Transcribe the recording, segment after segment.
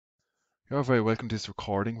You're very welcome to this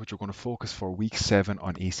recording, which we're going to focus for week 7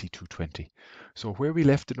 on AC220. So where we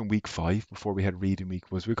left it in week 5, before we had reading week,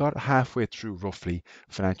 was we got halfway through roughly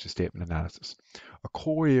financial statement analysis. A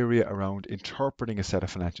core area around interpreting a set of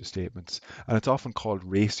financial statements, and it's often called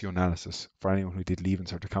ratio analysis. For anyone who did leave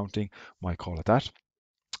insert accounting, might call it that.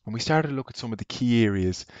 And we started to look at some of the key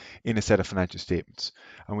areas in a set of financial statements.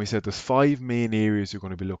 And we said there's 5 main areas you're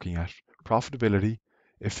going to be looking at: profitability,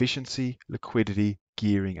 efficiency, liquidity,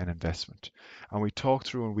 gearing, and investment. And we talked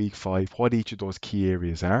through in week 5 what each of those key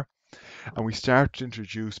areas are. And we started to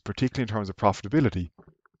introduce, particularly in terms of profitability,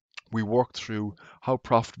 we worked through how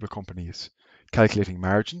profitable a company is, calculating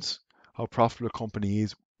margins, how profitable a company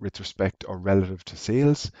is with respect or relative to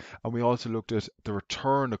sales, and we also looked at the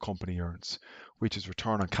return a company earns, which is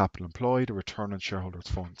return on capital employed or return on shareholders'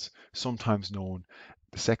 funds, sometimes known,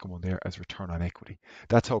 the second one there, as return on equity.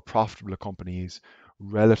 That's how profitable a company is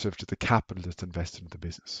relative to the capital that's invested in the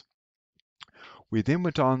business. We then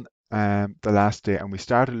went on the last day and we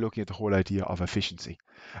started looking at the whole idea of efficiency.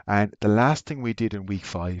 And the last thing we did in week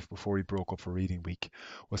 5 before we broke up for reading week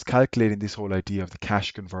was calculating this whole idea of the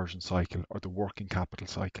cash conversion cycle or the working capital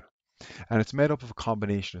cycle. And it's made up of a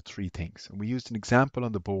combination of 3 things. And we used an example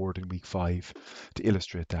on the board in week 5 to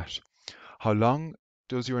illustrate that. How long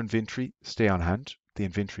does your inventory stay on hand, the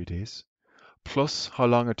inventory days, plus how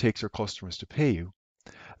long it takes your customers to pay you,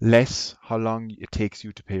 less how long it takes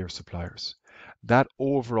you to pay your suppliers. That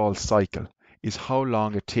overall cycle is how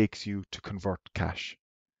long it takes you to convert cash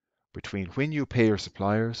between when you pay your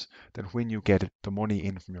suppliers than when you get the money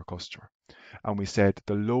in from your customer. And we said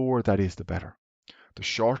the lower that is, the better. The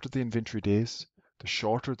shorter the inventory days, the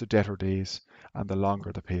shorter the debtor days, and the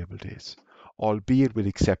longer the payable days, albeit with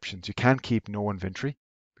exceptions. You can't keep no inventory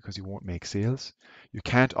because you won't make sales. You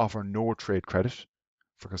can't offer no trade credit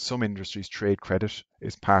because some industries trade credit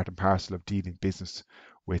is part and parcel of dealing business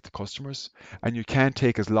with customers. And you can't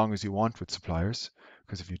take as long as you want with suppliers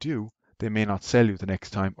because if you do, they may not sell you the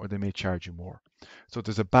next time or they may charge you more. So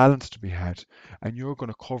there's a balance to be had, and you're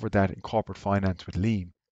going to cover that in corporate finance with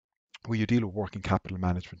lean, where you deal with working capital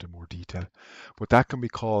management in more detail. But that can be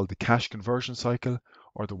called the cash conversion cycle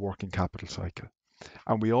or the working capital cycle.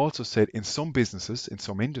 And we also said in some businesses, in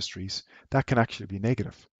some industries, that can actually be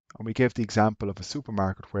negative. And we gave the example of a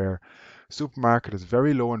supermarket where supermarket has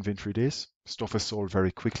very low inventory days, stuff is sold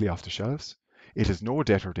very quickly off the shelves. It has no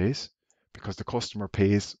debtor days because the customer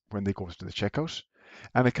pays when they go to the checkout,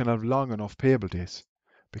 and it can have long enough payable days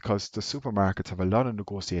because the supermarkets have a lot of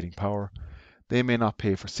negotiating power. They may not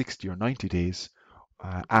pay for 60 or 90 days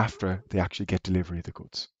after they actually get delivery of the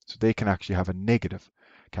goods. So they can actually have a negative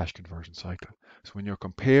cash conversion cycle. So when you're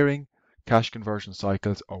comparing cash conversion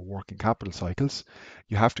cycles or working capital cycles,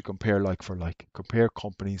 you have to compare like for like, compare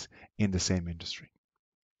companies in the same industry.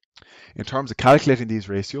 In terms of calculating these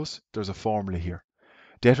ratios, there's a formula here.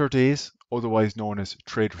 Debtor days, otherwise known as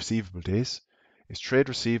trade receivable days, is trade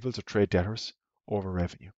receivables or trade debtors over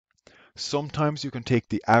revenue. Sometimes you can take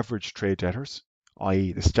the average trade debtors,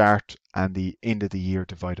 i.e. the start and the end of the year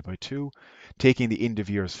divided by 2. Taking the end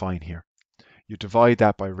of year is fine here. You divide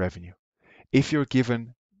that by revenue. If you're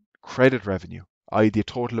given credit revenue, i.e. the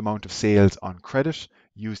total amount of sales on credit,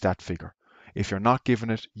 use that figure. If you're not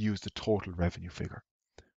given it, use the total revenue figure.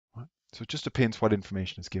 Right? So it just depends what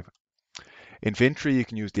information is given. Inventory, you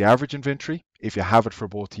can use the average inventory if you have it for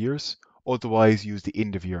both years. Otherwise, use the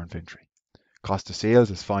end of year inventory. Cost of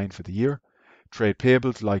sales is fine for the year. Trade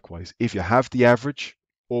payables, likewise. If you have the average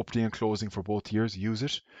opening and closing for both years, use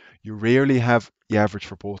it. You rarely have the average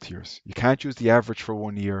for both years. You can't use the average for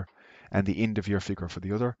one year and the end of year figure for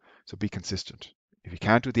the other, so be consistent. If you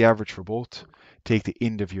can't do the average for both, take the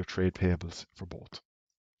end of year trade payables for both.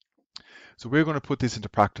 So we're going to put this into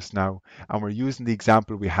practice now, and we're using the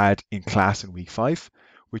example we had in class in week 5,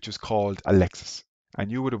 which was called Alexis.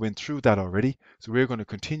 And you would have went through that already. So we're going to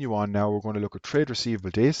continue on now. We're going to look at trade receivable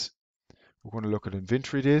days. We're going to look at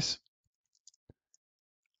inventory days.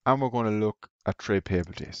 And we're going to look at trade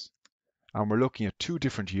payable days. And we're looking at 2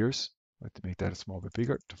 different years. I'd like to make that a small bit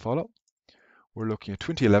bigger to follow. We're looking at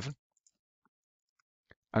 2011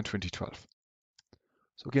 and 2012.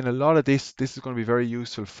 So again, a lot of this is going to be very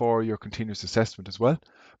useful for your continuous assessment as well,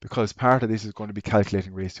 because part of this is going to be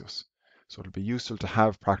calculating ratios. So it'll be useful to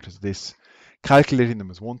have practice this. Calculating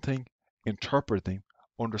them is one thing, interpreting,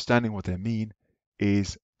 understanding what they mean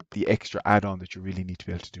is the extra add-on that you really need to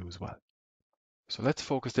be able to do as well. So let's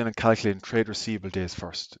focus then on calculating trade receivable days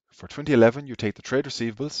first. For 2011, you take the trade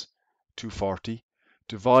receivables, 240,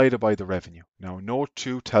 divided by the revenue. Now note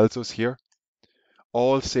 2 tells us here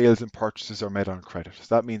all sales and purchases are made on credit.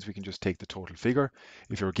 So that means we can just take the total figure.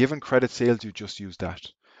 If you're given credit sales, you just use that.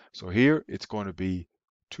 So here it's going to be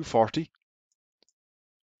 240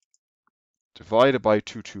 divided by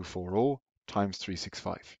 2240 times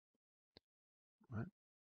 365. Right?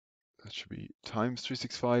 That should be times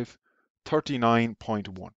 365,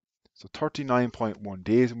 39.1. So 39.1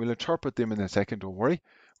 days, and we'll interpret them in a second, don't worry.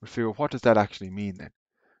 We'll figure out what does that actually mean then.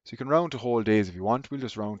 So you can round to whole days if you want. We'll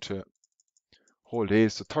just round to whole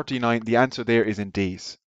days. So 39, the answer there is in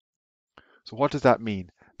days. So what does that mean?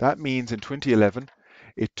 That means in 2011,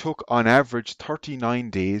 it took on average 39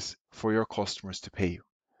 days for your customers to pay you.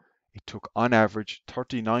 It took on average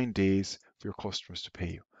 39 days for your customers to pay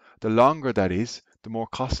you. The longer that is, the more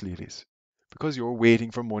costly it is because you're waiting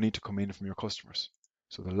for money to come in from your customers.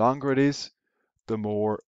 So the longer it is, the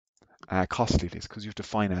more costly it is because you have to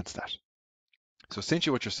finance that. So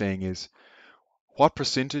essentially what you're saying is, what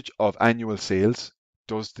percentage of annual sales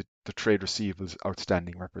does the trade receivables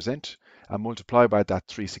outstanding represent? And multiply by that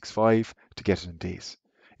 365 to get it in days.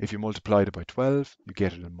 If you multiply it by 12, you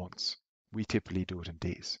get it in months. We typically do it in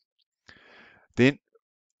days. Then,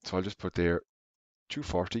 so I'll just put there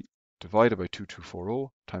 240 divided by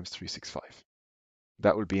 2240 times 365.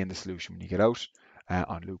 That will be in the solution when you get out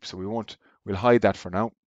on loop. So we'll hide that for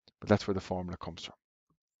now, but that's where the formula comes from.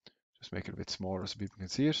 Just make it a bit smaller so people can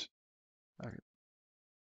see it. I can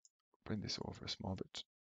bring this over a small bit.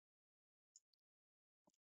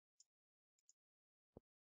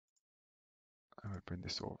 I will bring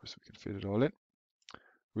this over so we can fit it all in.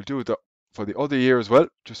 We'll do it for the other year as well,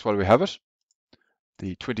 just while we have it.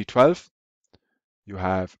 The 2012, you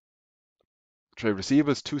have trade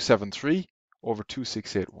receivables 273 over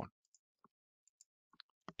 2681.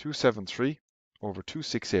 273 over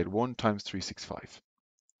 2681 times 365.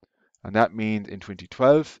 And that means in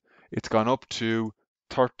 2012, it's gone up to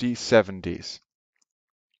 37 days.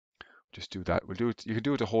 Just do that. We'll do it. You can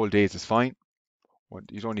do it the whole days, it's fine.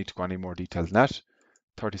 You don't need to go any more detail than that.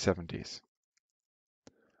 37 days.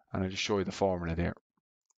 And I'll just show you the formula there.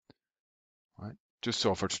 Right? Just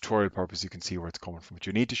so for tutorial purpose, you can see where it's coming from. But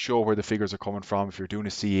you need to show where the figures are coming from. If you're doing a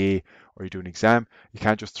CA or you're doing an exam, you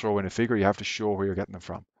can't just throw in a figure. You have to show where you're getting them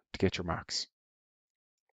from to get your marks.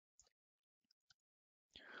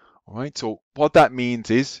 All right, so what that means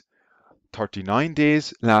is 39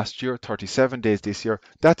 days last year, 37 days this year.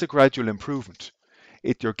 That's a gradual improvement.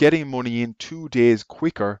 You're getting money in 2 days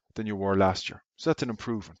quicker than you were last year. So that's an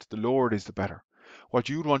improvement. The lower it is, the better. What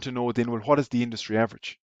you'd want to know then, well, what is the industry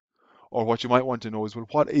average? Or what you might want to know is, well,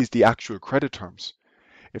 what is the actual credit terms?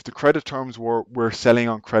 If the credit terms were we're selling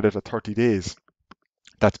on credit at 30 days,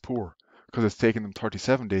 that's poor because it's taking them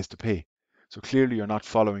 37 days to pay. So clearly you're not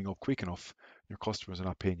following up quick enough. Your customers are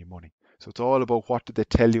not paying you money. So it's all about what did they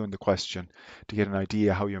tell you in the question to get an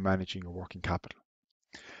idea how you're managing your working capital.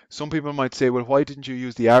 Some people might say, well, why didn't you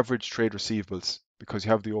use the average trade receivables? Because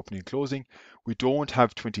you have the opening and closing. We don't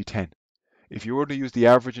have 2010. If you were to use the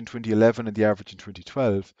average in 2011 and the average in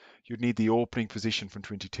 2012, you'd need the opening position from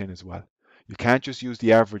 2010 as well. You can't just use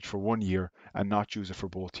the average for 1 year and not use it for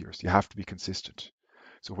both years. You have to be consistent.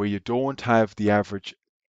 So where you don't have the average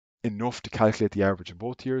enough to calculate the average in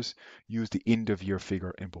both years, use the end of year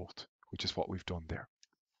figure in both, which is what we've done there.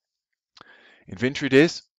 Inventory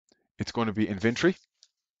days, it's going to be inventory,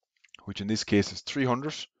 which in this case is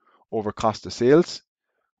 300 over cost of sales.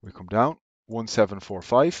 We come down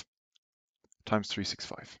 1745 times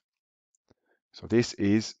 365. So this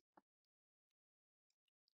is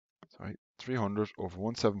 300 over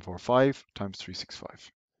 1745 times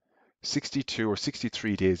 365. 62 or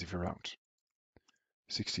 63 days if you round.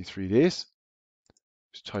 63 days.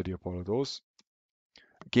 Just tidy up all of those.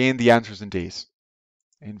 Again, the answer's in days.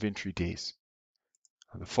 Inventory days.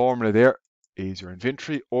 And the formula there is your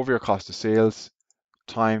inventory over your cost of sales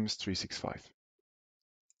times 365.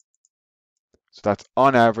 So that's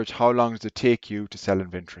on average, how long does it take you to sell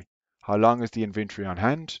inventory? How long is the inventory on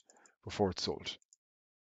hand before it's sold?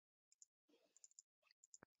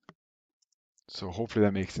 So hopefully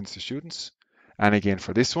that makes sense to students. And again,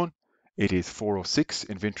 for this one, it is 406,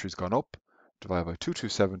 inventory's gone up, divided by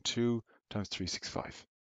 2272 times 365.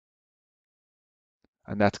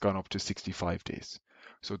 And that's gone up to 65 days.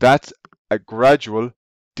 So that's a gradual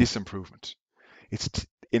disimprovement.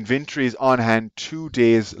 Inventory is on hand 2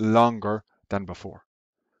 days longer than before.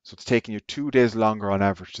 So it's taking you 2 days longer on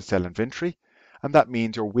average to sell inventory, and that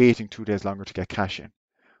means you're waiting 2 days longer to get cash in.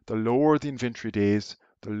 The lower the inventory days,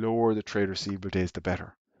 the lower the trade receivable days, the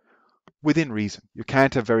better. Within reason. You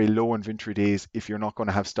can't have very low inventory days if you're not going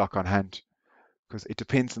to have stock on hand, because it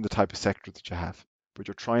depends on the type of sector that you have. But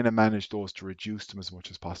you're trying to manage those to reduce them as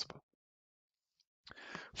much as possible.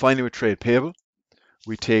 Finally, with trade payable,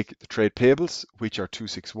 we take the trade payables, which are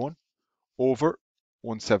 261, over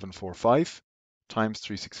 1745 times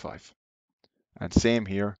 365. And same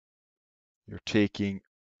here, you're taking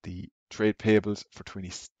the trade payables for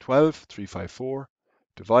 2012, 354,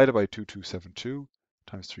 divided by 2272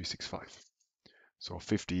 times 365. So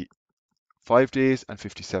 55 days and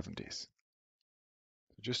 57 days.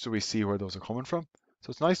 Just so we see where those are coming from.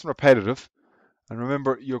 So it's nice and repetitive. And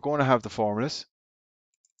remember, you're going to have the formulas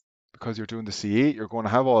because you're doing the CA. You're going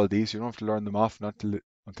to have all of these. You don't have to learn them off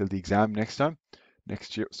until the exam next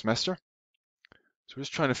semester. So we're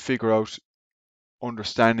just trying to figure out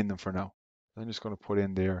understanding them for now. I'm just going to put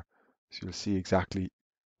in there so you'll see exactly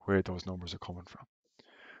where those numbers are coming from.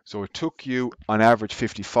 So it took you on average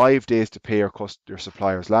 55 days to pay your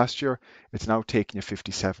suppliers last year. It's now taking you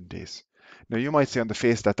 57 days. Now you might say on the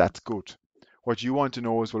face that that's good. What you want to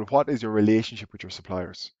know is, well, what is your relationship with your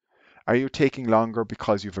suppliers? Are you taking longer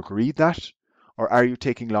because you've agreed that? Or are you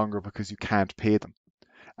taking longer because you can't pay them?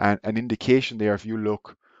 And an indication there, if you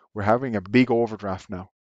look, we're having a big overdraft now.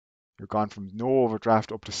 You're gone from no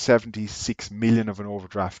overdraft up to 76 million of an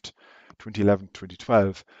overdraft 2011,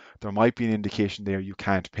 2012. There might be an indication there you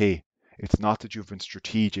can't pay. It's not that you've been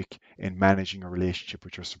strategic in managing a relationship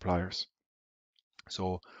with your suppliers.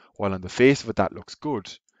 So while on the face of it that looks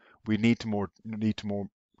good, we need to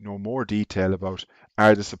know more detail about,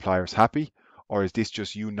 are the suppliers happy, or is this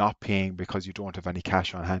just you not paying because you don't have any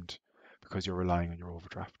cash on hand because you're relying on your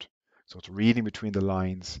overdraft? So it's reading between the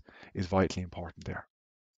lines is vitally important there.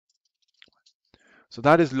 So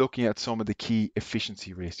that is looking at some of the key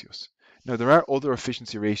efficiency ratios. Now there are other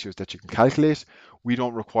efficiency ratios that you can calculate. We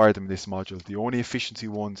don't require them in this module. The only efficiency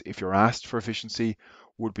ones, if you're asked for efficiency,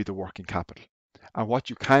 would be the working capital. And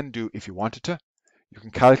what you can do if you wanted to, you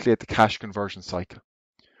can calculate the cash conversion cycle,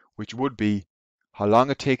 which would be how long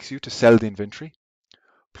it takes you to sell the inventory,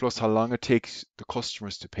 plus how long it takes the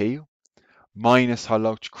customers to pay you, minus how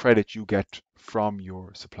much credit you get from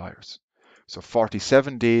your suppliers. So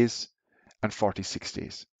 47 days and 46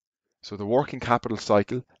 days. So the working capital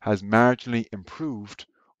cycle has marginally improved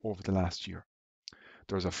over the last year.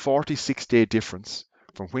 There's a 46-day difference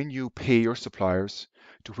from when you pay your suppliers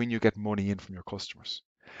to when you get money in from your customers.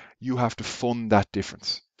 You have to fund that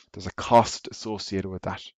difference. There's a cost associated with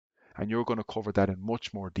that. And you're going to cover that in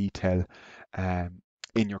much more detail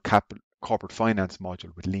in your corporate finance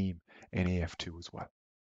module with Lean in AF2 as well.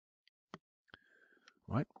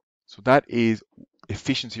 Right? So that is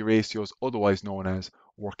efficiency ratios, otherwise known as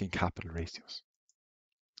working capital ratios.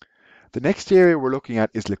 The next area we're looking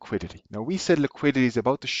at is liquidity. Now we said liquidity is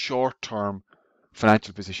about the short-term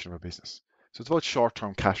financial position of a business. So it's about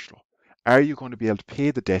short-term cash flow. Are you going to be able to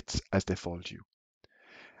pay the debts as they fall due?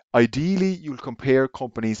 Ideally, you'll compare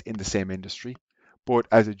companies in the same industry, but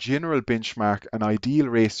as a general benchmark, an ideal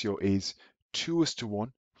ratio is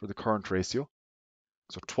 2:1 for the current ratio,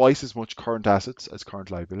 so twice as much current assets as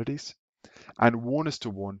current liabilities, and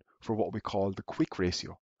 1:1 for what we call the quick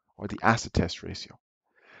ratio, or the asset test ratio.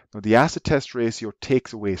 Now, the asset test ratio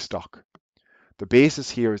takes away stock. The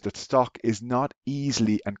basis here is that stock is not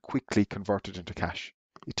easily and quickly converted into cash.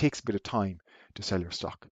 It takes a bit of time to sell your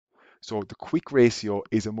stock. So the quick ratio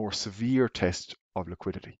is a more severe test of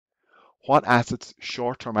liquidity. What assets,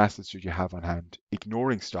 short-term assets, should you have on hand,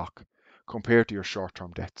 ignoring stock, compared to your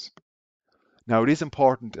short-term debts? Now, it is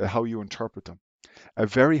important how you interpret them. A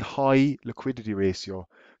very high liquidity ratio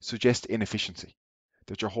suggests inefficiency,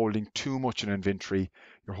 that you're holding too much in inventory,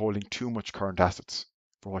 you're holding too much current assets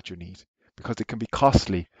for what you need, because it can be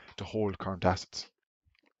costly to hold current assets.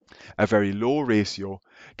 A very low ratio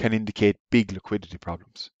can indicate big liquidity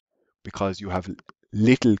problems, because you have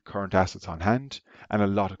little current assets on hand and a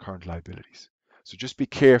lot of current liabilities. So just be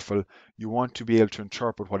careful. You want to be able to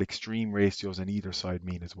interpret what extreme ratios on either side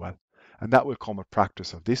mean as well. And that will come with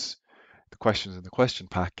practice of this, the questions in the question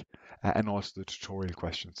pack, and also the tutorial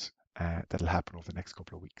questions that'll happen over the next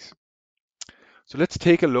couple of weeks. So let's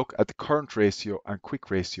take a look at the current ratio and quick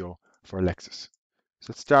ratio for Alexis. So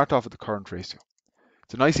let's start off with the current ratio.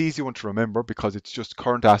 It's a nice easy one to remember because it's just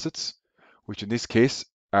current assets, which in this case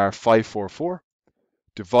are 544,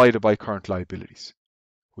 divided by current liabilities,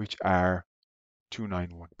 which are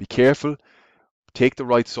 291. Be careful, take the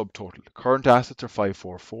right subtotal. Current assets are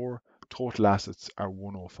 544, total assets are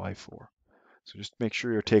 1054. So just make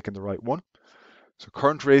sure you're taking the right one. So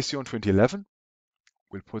current ratio in 2011,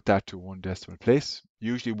 we'll put that to 1 decimal place.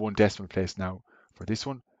 Usually 1 decimal place now for this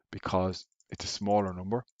one because it's a smaller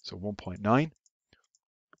number, so 1.9.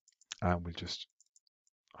 And we'll just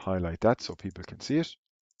highlight that so people can see it.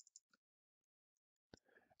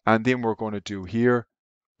 And then we're going to do here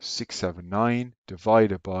 679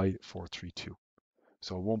 divided by 432,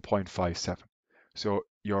 so 1.57. So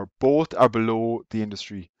your both are below the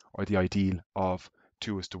industry or the ideal of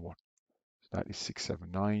 2:1. So that is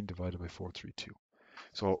 679 divided by 432.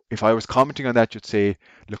 So if I was commenting on that, you'd say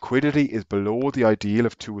liquidity is below the ideal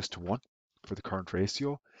of 2:1 for the current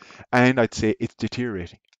ratio, and I'd say it's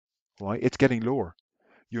deteriorating, right? It's getting lower.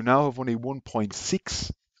 You now have only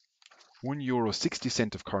 1.6,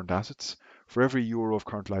 €1.60 of current assets for every euro of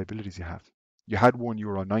current liabilities you have. You had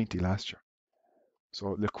 €1.90 last year.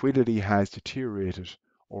 So liquidity has deteriorated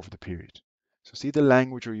over the period. So see the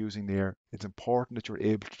language you're using there. It's important that you're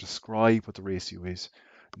able to describe what the ratio is,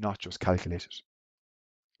 not just calculate it.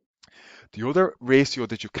 The other ratio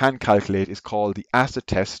that you can calculate is called the asset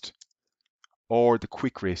test or the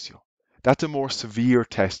quick ratio. That's a more severe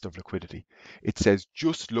test of liquidity. It says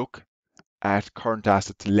just look at current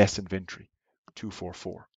assets less inventory,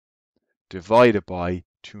 244, divided by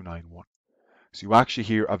 291. So you actually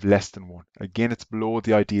here have less than 1. Again, it's below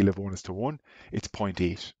the ideal of 1:1. It's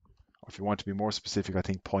 0.8. Or if you want to be more specific, I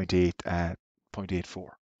think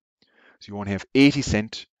 0.84. So you only have 80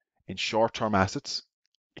 cent in short-term assets,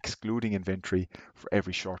 excluding inventory, for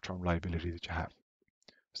every short-term liability that you have.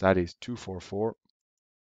 So that is 244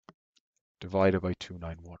 divided by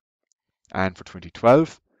 291. And for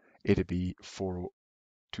 2012, it'd be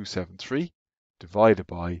 273 divided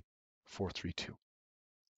by 432.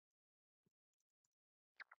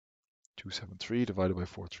 273 divided by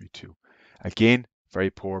 432. Again, very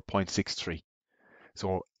poor, 0.63.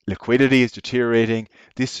 So liquidity is deteriorating.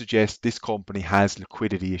 This suggests this company has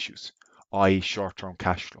liquidity issues, i.e. short-term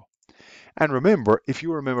cash flow. And remember, if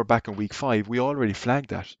you remember back in week 5, we already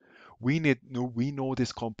flagged that. We know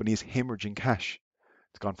this company is hemorrhaging cash.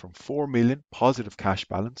 It's gone from 4 million positive cash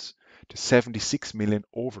balance to 76 million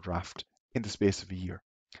overdraft in the space of a year.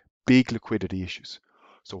 Big liquidity issues.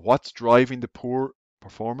 So what's driving the poor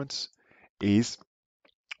performance is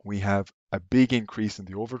we have a big increase in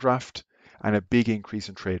the overdraft and a big increase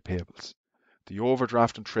in trade payables. The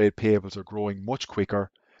overdraft and trade payables are growing much quicker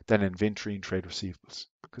than inventory and trade receivables,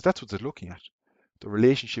 because that's what they're looking at, the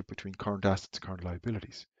relationship between current assets and current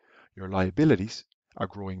liabilities. Your liabilities are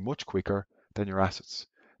growing much quicker than your assets.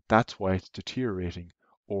 That's why it's deteriorating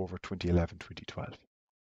over 2011-2012. So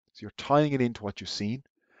you're tying it into what you've seen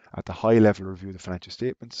at the high level review of the financial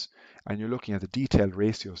statements, and you're looking at the detailed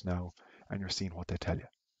ratios now, and you're seeing what they tell you.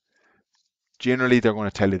 Generally, they're going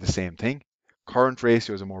to tell you the same thing. Current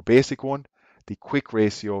ratio is a more basic one. The quick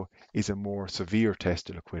ratio is a more severe test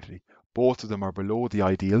of liquidity. Both of them are below the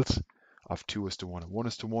ideals of 2:1 and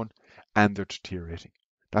 1:1, and they're deteriorating.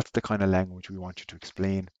 That's the kind of language we want you to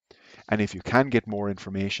explain. And if you can get more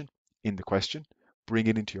information in the question, bring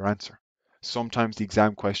it into your answer. Sometimes the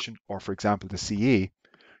exam question, or for example the CA,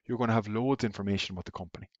 you're going to have loads of information about the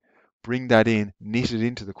company. Bring that in, knit it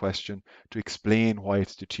into the question to explain why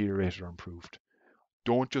it's deteriorated or improved.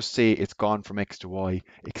 Don't just say it's gone from X to Y,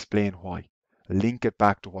 explain why. Link it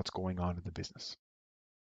back to what's going on in the business.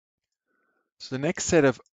 So the next set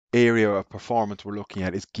of area of performance we're looking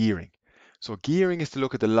at is gearing. So gearing is to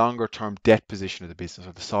look at the longer term debt position of the business,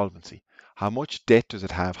 or the solvency. How much debt does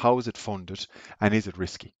it have? How is it funded? And is it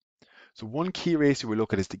risky? So one key ratio we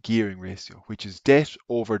look at is the gearing ratio, which is debt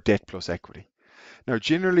over debt plus equity. Now,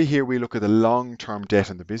 generally here we look at the long-term debt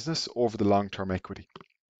in the business over the long-term equity.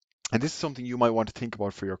 And this is something you might want to think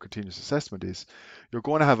about for your continuous assessment is you're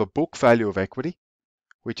going to have a book value of equity,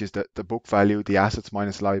 which is the book value, the assets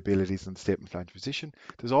minus liabilities and the statement of financial position.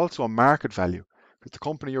 There's also a market value, because the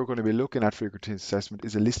company you're going to be looking at for your continuous assessment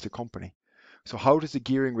is a listed company. So how does the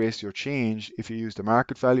gearing ratio change if you use the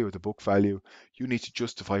market value or the book value? You need to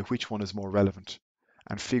justify which one is more relevant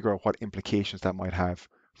and figure out what implications that might have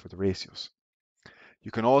for the ratios.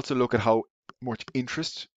 You can also look at how much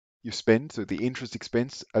interest you spend, so the interest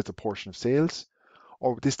expense as a portion of sales,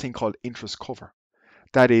 or this thing called interest cover.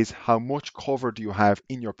 That is, how much cover do you have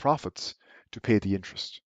in your profits to pay the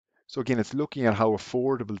interest? So again, it's looking at how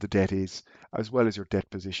affordable the debt is as well as your debt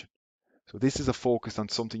position. So this is a focus on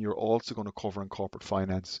something you're also going to cover in corporate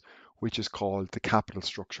finance, which is called the capital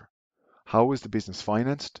structure. How is the business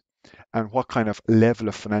financed, and what kind of level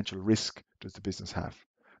of financial risk does the business have?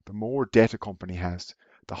 The more debt a company has,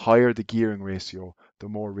 the higher the gearing ratio, the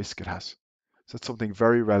more risk it has. So it's something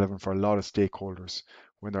very relevant for a lot of stakeholders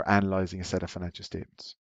when they're analysing a set of financial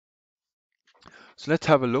statements. So let's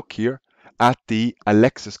have a look here at the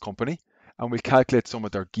Alexis company, and we'll calculate some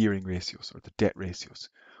of their gearing ratios, or the debt ratios.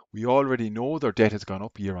 We already know their debt has gone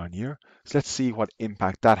up year on year, so let's see what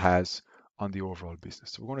impact that has on the overall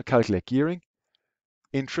business. So we're going to calculate gearing,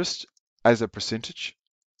 interest as a percentage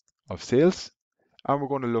of sales, and we're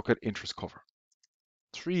going to look at interest cover.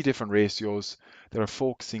 3 different ratios that are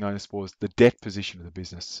focusing on, I suppose, the debt position of the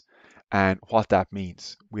business and what that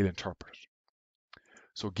means. We'll interpret it.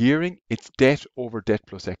 So gearing, it's debt over debt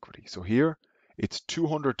plus equity. So here, it's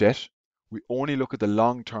 200 debt We only look at the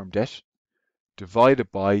long-term debt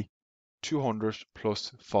divided by 200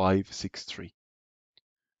 plus 563.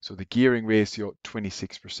 So the gearing ratio,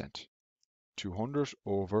 26%. 200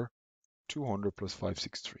 over 200 plus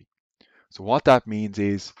 563. So what that means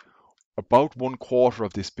is about 1/4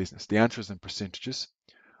 of this business, the answer is in percentages,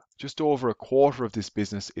 just over a quarter of this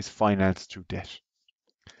business is financed through debt.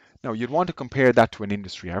 Now you'd want to compare that to an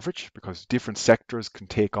industry average because different sectors can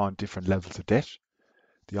take on different levels of debt.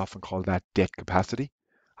 They often call that debt capacity,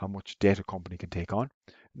 how much debt a company can take on.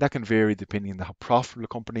 That can vary depending on how profitable a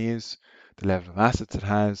company is, the level of assets it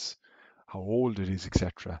has, how old it is,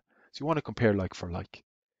 etc. So you want to compare like for like.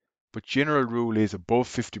 But general rule is above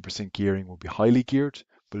 50% gearing will be highly geared,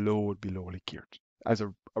 below would be lowly geared, as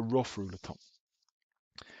a rough rule of thumb.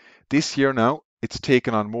 This year now, it's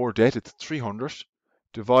taken on more debt, it's 300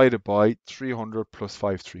 divided by 300 plus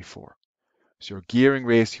 534. So your gearing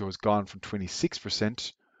ratio has gone from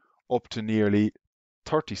 26% up to nearly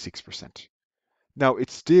 36%. Now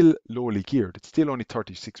it's still lowly geared, it's still only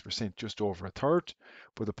 36%, just over a third,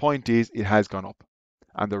 but the point is it has gone up.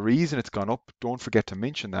 And the reason it's gone up, don't forget to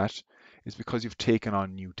mention that, is because you've taken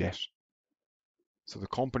on new debt. So the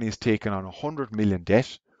company has taken on 100 million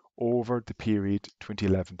debt over the period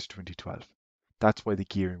 2011 to 2012. That's why the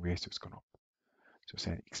gearing ratio has gone up. So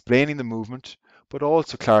saying, explaining the movement, but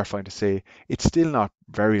also clarifying to say it's still not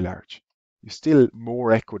very large. You're still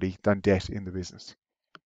more equity than debt in the business.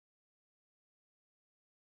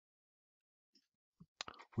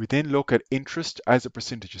 We then look at interest as a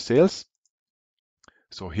percentage of sales.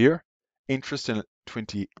 So here, interest in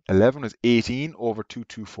 2011 was 18 over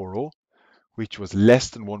 2240, which was less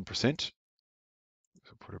than 1%.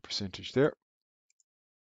 So put a percentage there.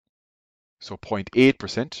 So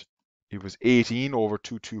 0.8%. It was 18 over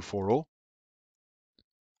 2240.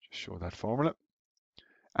 Just show that formula.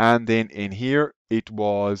 And then in here, it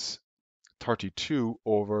was 32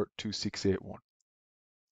 over 2681.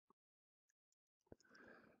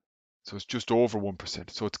 So it's just over 1%.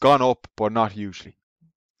 So it's gone up, but not hugely.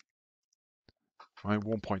 Right,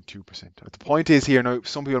 1.2%. The point is here now,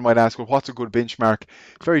 some people might ask, well, what's a good benchmark?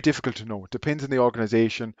 It's very difficult to know. It depends on the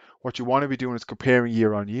organization. What you want to be doing is comparing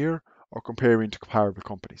year on year or comparing to comparable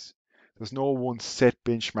companies. There's no one set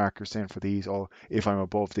benchmark you're saying for these, or if I'm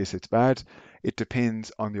above this, it's bad. It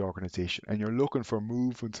depends on the organization. And you're looking for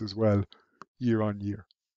movements as well, year on year.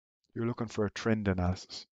 You're looking for a trend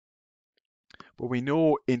analysis. But we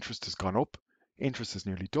know interest has gone up. Interest has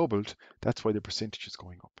nearly doubled. That's why the percentage is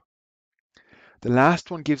going up. The last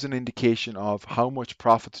one gives an indication of how much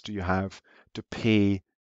profits do you have to pay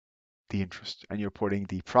the interest. And you're putting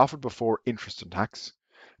the profit before interest and tax.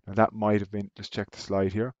 Now that might have been, let's check the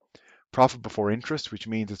slide here. Profit before interest, which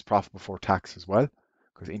means it's profit before tax as well,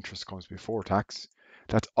 because interest comes before tax.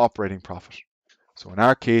 That's operating profit. So in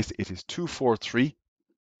our case, it is 243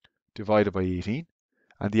 divided by 18.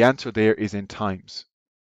 And the answer there is in times.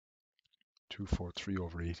 243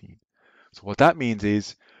 over 18. So what that means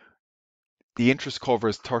is the interest cover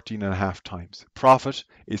is 13.5 times. Profit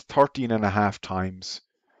is 13.5 times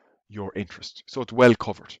your interest. So it's well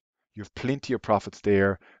covered. You have plenty of profits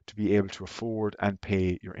there to be able to afford and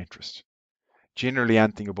pay your interest. Generally,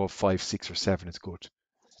 anything above 5, 6, or 7 is good.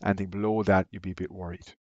 Anything below that, you'd be a bit worried.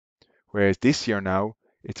 Whereas this year now,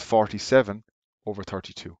 it's 47 over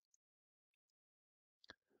 32.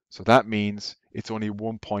 So that means it's only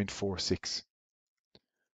 1.46.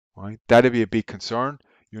 Right? That'd be a big concern.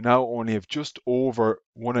 You now only have just over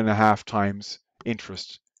 1.5 times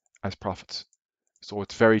interest as profits. So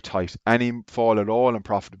it's very tight. Any fall at all in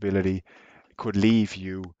profitability could leave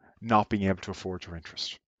you not being able to afford your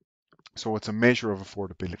interest. So it's a measure of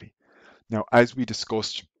affordability. Now, as we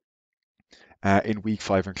discussed in week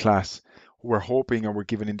 5 in class, we're hoping and we're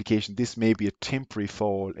given indication this may be a temporary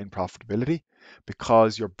fall in profitability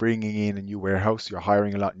because you're bringing in a new warehouse, you're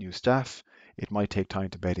hiring a lot of new staff. It might take time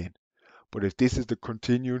to bed in. But if this is the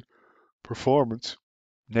continued performance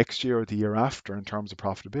next year or the year after in terms of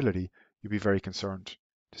profitability, you'd be very concerned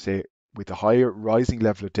to say with the higher rising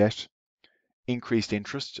level of debt, increased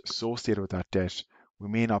interest associated with that debt, we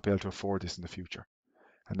may not be able to afford this in the future.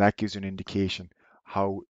 And that gives you an indication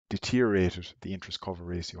how deteriorated the interest cover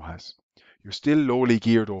ratio has. You're still lowly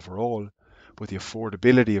geared overall, but the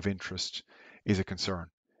affordability of interest is a concern,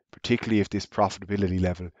 particularly if this profitability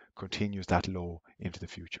level continues that low into the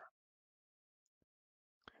future.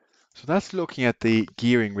 So that's looking at the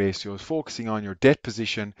gearing ratios, focusing on your debt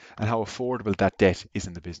position and how affordable that debt is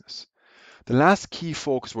in the business. The last key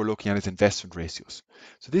focus we're looking at is investment ratios.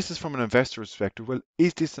 So this is from an investor perspective. Well,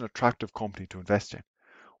 is this an attractive company to invest in?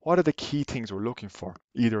 What are the key things we're looking for,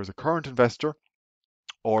 either as a current investor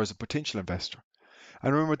or as a potential investor?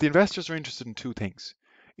 And remember, the investors are interested in two things: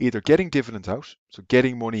 either getting dividends out, so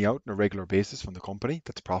getting money out on a regular basis from the company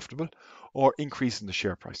that's profitable, or increasing the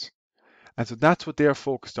share price. And so that's what they're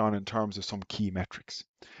focused on in terms of some key metrics.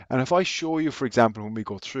 And if I show you, for example, when we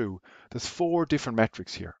go through, there's 4 different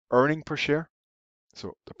metrics here: earning per share,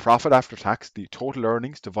 so the profit after tax, the total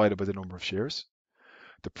earnings divided by the number of shares;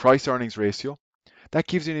 the price earnings ratio, that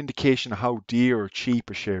gives you an indication of how dear or cheap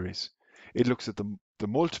a share is. It looks at the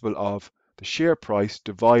multiple of the share price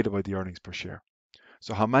divided by the earnings per share.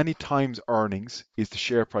 So how many times earnings is the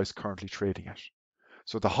share price currently trading at?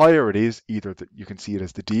 So the higher it is, either that you can see it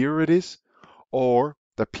as the dearer it is, or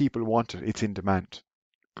that people want it, it's in demand.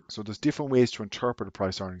 So there's different ways to interpret a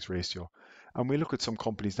price earnings ratio. And we look at some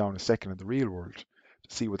companies now in a second in the real world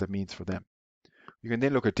to see what that means for them. You can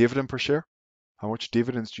then look at dividend per share. How much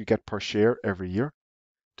dividends do you get per share every year,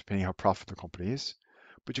 depending how profitable the company is.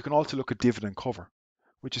 But you can also look at dividend cover,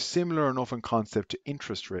 which is similar enough in concept to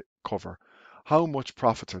interest rate cover. How much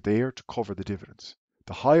profits are there to cover the dividends?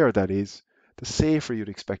 The higher that is, the safer you'd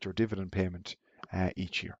expect your dividend payment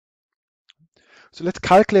each year. So let's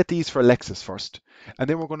calculate these for Lexus first, and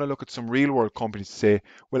then we're going to look at some real world companies to say,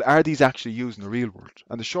 well, are these actually used in the real world?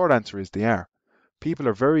 And the short answer is they are. People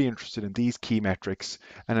are very interested in these key metrics,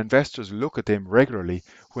 and investors look at them regularly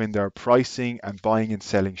when they're pricing and buying and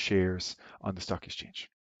selling shares on the stock exchange.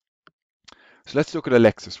 So let's look at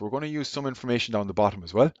Alexis. We're going to use some information down the bottom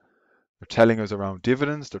as well. They're telling us around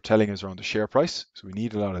dividends, they're telling us around the share price, so we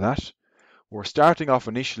need a lot of that. What we're starting off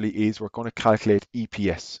initially is we're going to calculate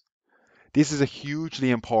EPS. This is a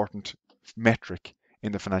hugely important metric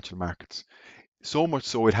in the financial markets. So much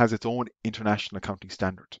so it has its own international accounting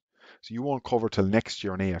standard. So you won't cover till next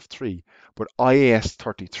year on AF3, but IAS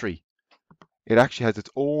 33. It actually has its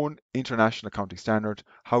own international accounting standard,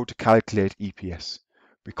 how to calculate EPS.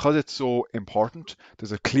 Because it's so important,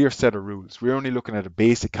 there's a clear set of rules. We're only looking at a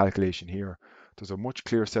basic calculation here. There's a much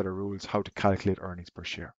clearer set of rules how to calculate earnings per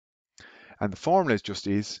share. And the formula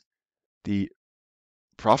is the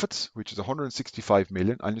profits, which is 165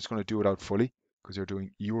 million. I'm just going to do it out fully because you're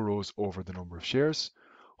doing euros over the number of shares.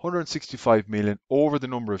 165 million over the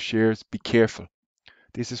number of shares. Be careful.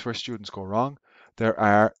 This is where students go wrong. There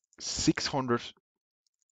are 600,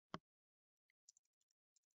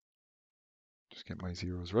 just get my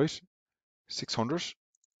zeros right, 600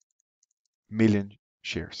 million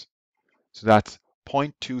shares. So that's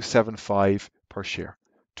 0.275 per share.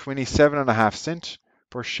 27.5 cents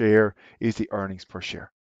per share is the earnings per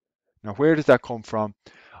share. Now, where does that come from?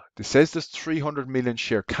 This says there's 300 million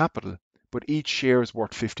share capital, but each share is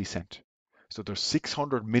worth 50 cents. So there's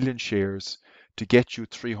 600 million shares to get you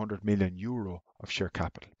 300 million euro of share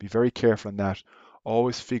capital. Be very careful on that.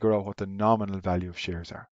 Always figure out what the nominal value of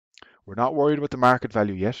shares are. We're not worried about the market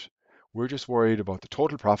value yet. We're just worried about the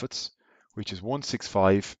total profits, which is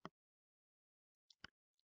 165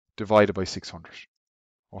 divided by 600.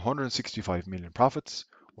 165 million profits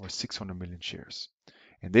or 600 million shares.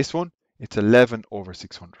 In this one, it's 11 over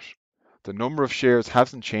 600. The number of shares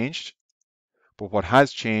hasn't changed, but what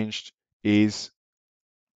has changed is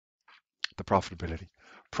the profitability.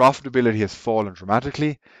 Profitability has fallen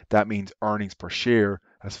dramatically. That means earnings per share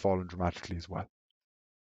has fallen dramatically as well.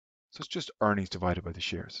 So it's just earnings divided by the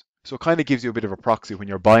shares. So it kind of gives you a bit of a proxy when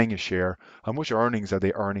you're buying a share, how much earnings are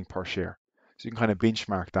they earning per share? So you can kind of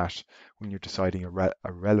benchmark that when you're deciding a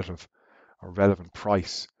relative or relevant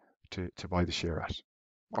price to buy the share at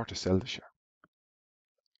or to sell the share.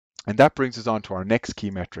 And that brings us on to our next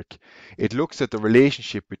key metric. It looks at the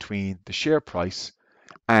relationship between the share price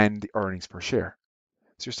and the earnings per share.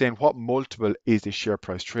 So you're saying, what multiple is the share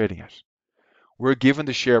price trading at? We're given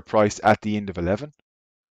the share price at the end of 11.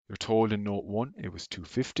 You're told in note 1 it was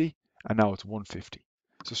 250 and now it's 150.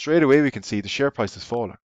 So straight away we can see the share price has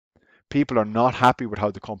fallen. People are not happy with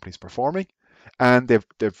how the company's performing and they've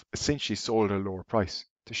essentially sold at a lower price.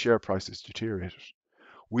 The share price has deteriorated.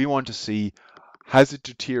 We want to see, has it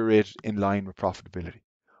deteriorated in line with profitability?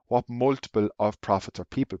 What multiple of profits are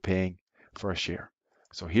people paying for a share?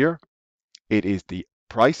 So here it is the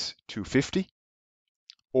price 250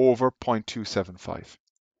 over 0.275.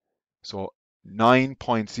 So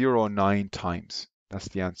 9.09 times. That's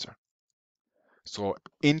the answer. So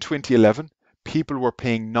in 2011, people were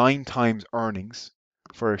paying 9 times earnings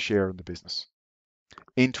for a share in the business.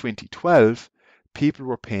 In 2012, people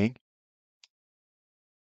were paying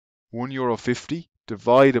 €1.50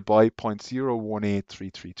 divided by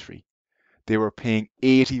 0.018333. They were paying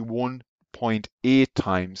 81.8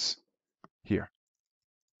 times here.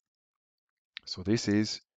 So this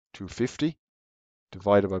is 250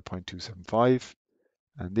 divided by 0.275,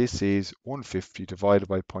 and this is 150 divided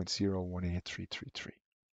by 0.018333.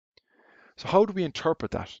 So how do we interpret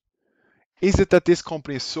that? Is it that this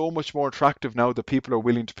company is so much more attractive now that people are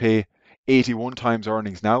willing to pay 81 times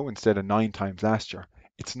earnings now instead of 9 times last year?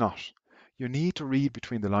 It's not. You need to read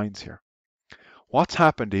between the lines here. What's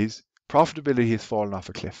happened is profitability has fallen off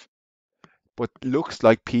a cliff, but looks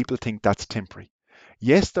like people think that's temporary.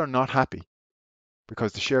 Yes, they're not happy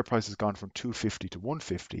because the share price has gone from 250 to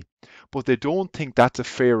 150, but they don't think that's a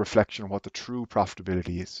fair reflection of what the true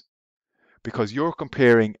profitability is, because you're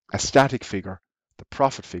comparing a static figure, the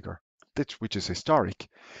profit figure, which is historic,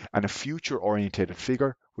 and a future orientated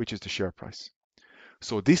figure, which is the share price.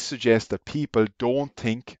 So this suggests that people don't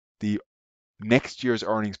think the next year's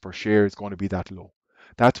earnings per share is going to be that low.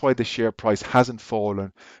 That's why the share price hasn't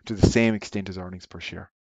fallen to the same extent as earnings per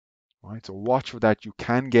share. Right? So watch for that. You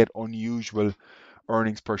can get unusual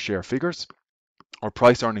earnings per share figures, or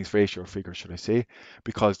price earnings ratio figure, should I say,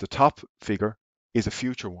 because the top figure is a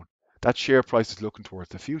future one. That share price is looking towards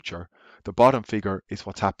the future. The bottom figure is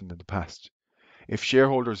what's happened in the past. If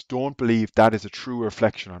shareholders don't believe that is a true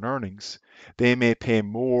reflection on earnings, they may pay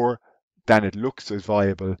more than it looks as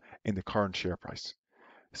viable in the current share price.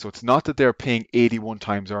 So it's not that they're paying 81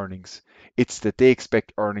 times earnings, it's that they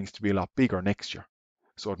expect earnings to be a lot bigger next year.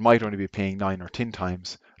 So it might only be paying 9 or 10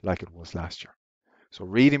 times like it was last year. So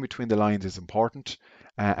reading between the lines is important,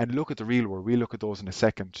 and look at the real world. We'll look at those in a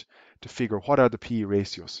second to figure what are the PE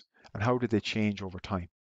ratios and how did they change over time.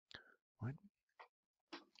 Right?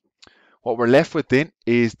 What we're left with then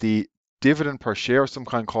is the dividend per share, some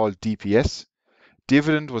kind called DPS.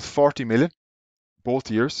 Dividend was 40 million both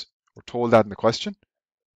years. We're told that in the question.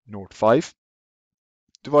 Note 5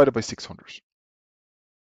 divided by 600.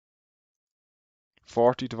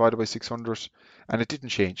 40 divided by 600, and it didn't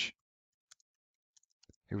change.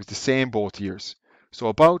 It was the same both years. So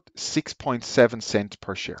about 6.7 cents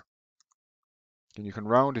per share. And you can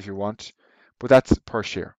round if you want, but that's per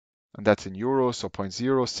share. And that's in euros, so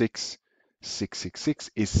 0.06666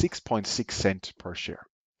 is 6.6 cents per share.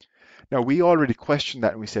 Now, we already questioned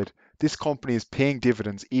that and we said, this company is paying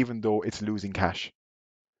dividends even though it's losing cash.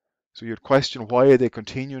 So you'd question, why are they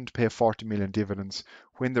continuing to pay 40 million dividends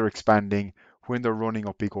when they're expanding, when they're running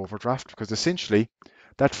up big overdraft? Because essentially,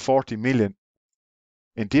 that 40 million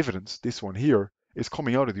in dividends, this one here, is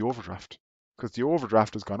coming out of the overdraft because the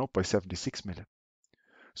overdraft has gone up by 76 million.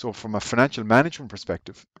 So from a financial management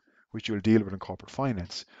perspective, which you'll deal with in corporate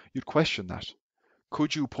finance, you'd question that.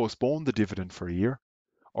 Could you postpone the dividend for a year,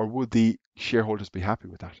 or would the shareholders be happy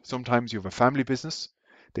with that? Sometimes you have a family business,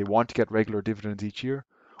 they want to get regular dividends each year.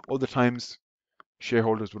 Other times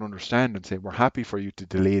shareholders would understand and say, we're happy for you to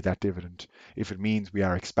delay that dividend if it means we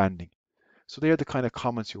are expanding. So they are the kind of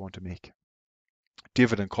comments you want to make.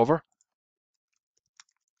 Dividend cover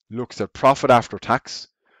looks at profit after tax.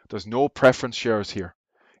 There's no preference shares here.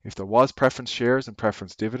 If there was preference shares and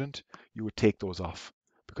preference dividend, you would take those off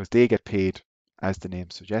because they get paid, as the name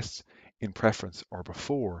suggests, in preference or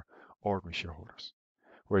before ordinary shareholders.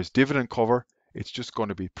 Whereas dividend cover, it's just going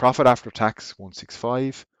to be profit after tax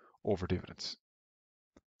 165 over dividends,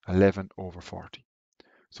 11 over 40.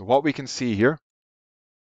 So what we can see here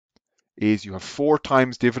is you have 4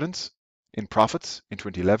 times dividends in profits in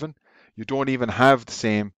 2011. You don't even have the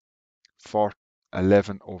same for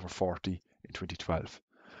 11 over 40 in 2012.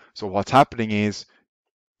 So what's happening is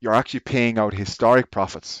you're actually paying out historic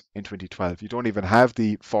profits in 2012. You don't even have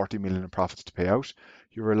the 40 million in profits to pay out.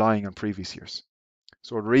 You're relying on previous years.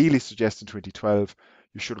 So it really suggests in 2012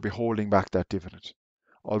 you should be holding back that dividend.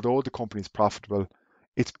 Although the company is profitable,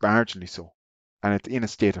 it's marginally so, and it's in a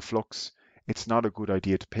state of flux. It's not a good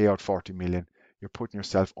idea to pay out 40 million. You're putting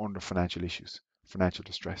yourself under financial issues, financial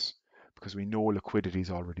distress, because we know liquidity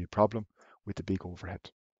is already a problem with the big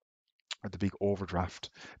overhead or the big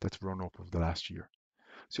overdraft that's run up over the last year.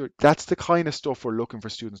 So that's the kind of stuff we're looking for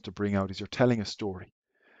students to bring out, is you're telling a story.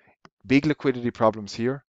 Big liquidity problems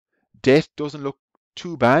here. Debt doesn't look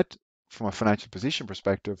too bad from a financial position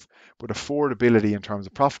perspective, but affordability in terms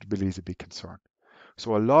of profitability is a big concern.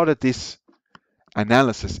 So a lot of this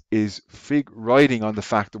analysis is riding on the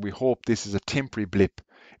fact that we hope this is a temporary blip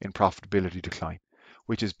in profitability decline,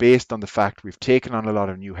 which is based on the fact we've taken on a lot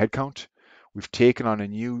of new headcount. We've taken on a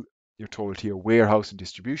new, you're told here, warehouse and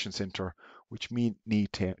distribution center, which need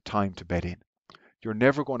time to bed in. You're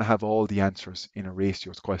never going to have all the answers in a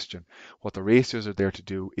ratios question. What the ratios are there to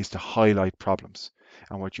do is to highlight problems.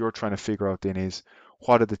 And what you're trying to figure out then is,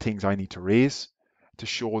 what are the things I need to raise to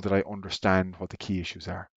show that I understand what the key issues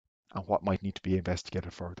are and what might need to be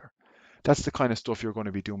investigated further. That's the kind of stuff you're going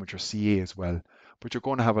to be doing with your CA as well, but you're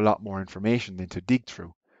going to have a lot more information then to dig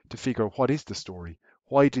through to figure out what is the story,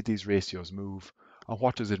 why did these ratios move, and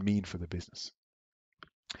what does it mean for the business.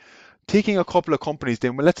 Taking a couple of companies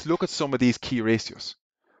then, well, let's look at some of these key ratios.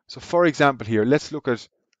 So for example here, let's look at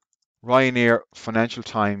Ryanair Financial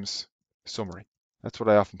Times summary. That's what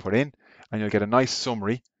I often put in, and you'll get a nice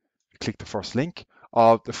summary. Click the first link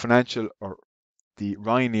of the financial or the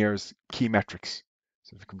Ryanair's key metrics.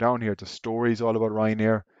 So if you come down here, the story is all about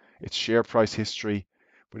Ryanair, its share price history.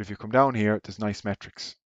 But if you come down here, there's nice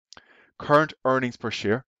metrics. Current earnings per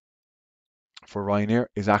share for Ryanair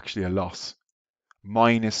is actually a loss,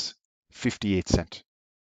 minus 58 cents.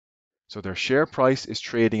 So their share price is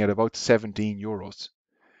trading at about 17 euros,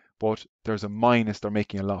 but there's a minus, they're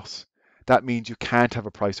making a loss. That means you can't have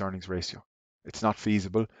a price earnings ratio. It's not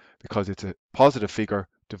feasible because it's a positive figure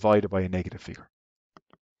divided by a negative figure.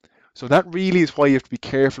 So that really is why you have to be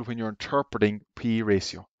careful when you're interpreting P/E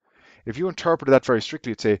ratio. If you interpreted that very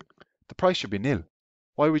strictly, you'd say the price should be nil.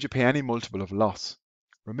 Why would you pay any multiple of loss?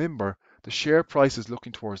 Remember, the share price is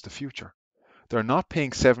looking towards the future. They're not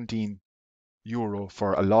paying 17 euro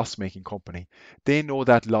for a loss-making company. They know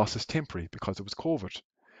that loss is temporary because it was COVID.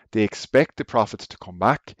 They expect the profits to come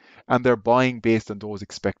back, and they're buying based on those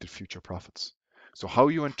expected future profits. So how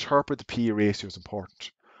you interpret the P/E ratio is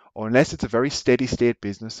important. Unless it's a very steady state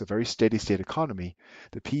business, a very steady state economy,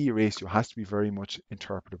 the P/E ratio has to be very much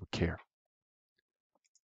interpreted with care.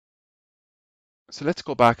 So let's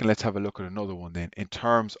go back and let's have a look at another one then in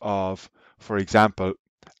terms of, for example,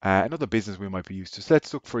 another business we might be used to. So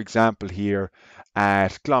let's look, for example, here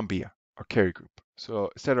at Glanbia or Kerry Group. So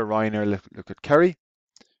instead of Ryanair, let's look at Kerry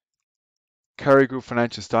Group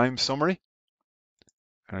Financial Times summary,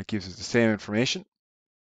 and it gives us the same information.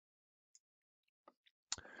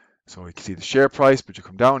 So we can see the share price, but you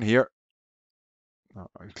come down here. Oh,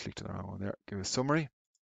 I clicked on the wrong one there. Give a summary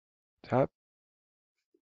tab,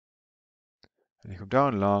 and you come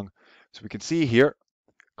down along. So we can see here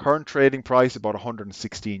current trading price about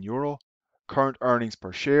 116 euro, current earnings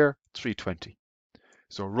per share 320.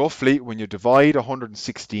 So roughly, when you divide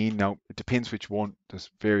 116, now it depends which one, there's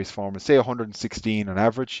various formulas, say 116 on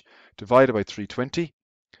average, divided by 320,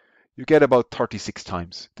 you get about 36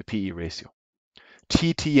 times the PE ratio.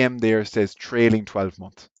 TTM there says trailing 12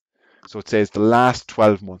 months. So it says the last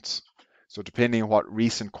 12 months. So depending on what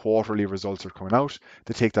recent quarterly results are coming out,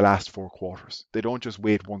 they take the last 4 quarters. They don't just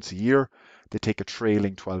wait once a year, they take a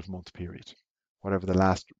trailing 12-month period, whatever the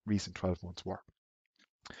last recent 12 months were.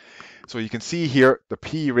 So you can see here the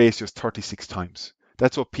P/E ratio is 36 times.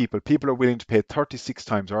 That's what people are willing to pay 36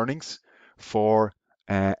 times earnings for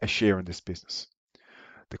a share in this business.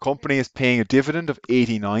 The company is paying a dividend of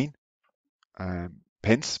 89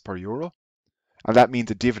 pence per euro, and that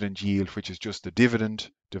means a dividend yield, which is just the dividend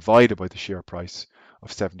divided by the share price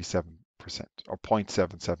of 77% or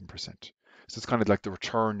 0.77%. So it's kind of like the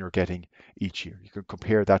return you're getting each year. You can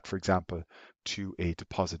compare that, for example, to a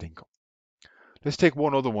deposit income. Let's take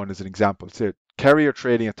one other one as an example. Say Kerry are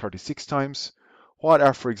trading at 36 times. What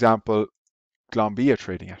are, for example, Glanbia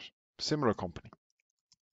trading at? Similar company.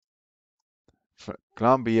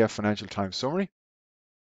 Glanbia Financial Times summary.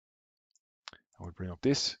 I will bring up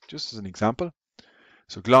this just as an example.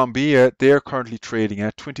 So Glanbia, they're currently trading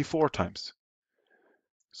at 24 times.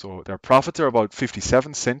 So their profits are about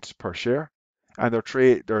 57 cents per share, and they're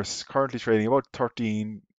currently trading about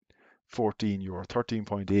 14 euro,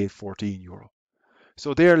 13.8, 14 euro.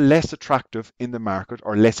 So they're less attractive in the market,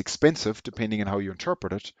 or less expensive, depending on how you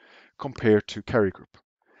interpret it, compared to Kerry Group.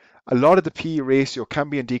 A lot of the P/E ratio can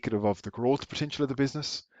be indicative of the growth potential of the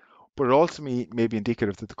business, but it also may be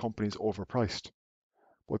indicative that the company is overpriced.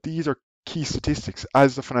 But these are key statistics,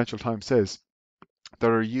 as the Financial Times says, that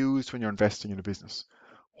are used when you're investing in a business.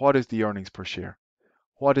 What is the earnings per share?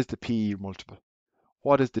 What is the PE multiple?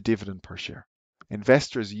 What is the dividend per share?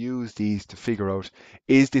 Investors use these to figure out,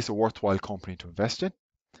 is this a worthwhile company to invest in?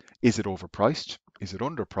 Is it overpriced? Is it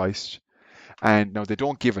underpriced? And now they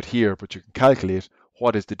don't give it here, but you can calculate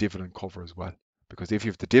what is the dividend cover as well. Because if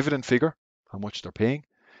you have the dividend figure, how much they're paying,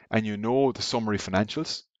 and you know the summary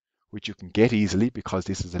financials, which you can get easily because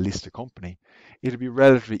this is a listed company, it'll be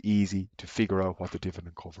relatively easy to figure out what the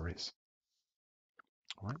dividend cover is.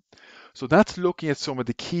 All right. So that's looking at some of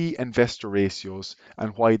the key investor ratios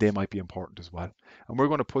and why they might be important as well. And we're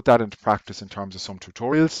going to put that into practice in terms of some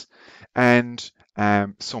tutorials and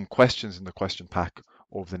some questions in the question pack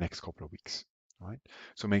over the next couple of weeks. All right.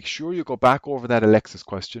 So make sure you go back over that Alexis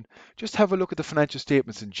question. Just have a look at the financial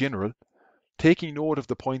statements in general, taking note of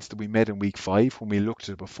the points that we made in week 5 when we looked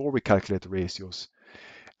at it before we calculate the ratios,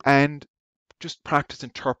 and just practice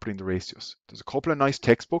interpreting the ratios. There's a couple of nice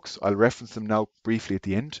textbooks. I'll reference them now briefly at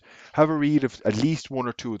the end. Have a read of at least 1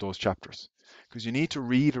 or 2 of those chapters, because you need to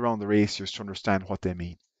read around the ratios to understand what they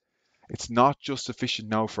mean. It's not just sufficient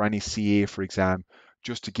now for any CA for exam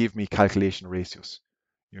just to give me calculation ratios.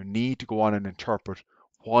 You need to go on and interpret,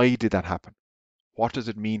 why did that happen? What does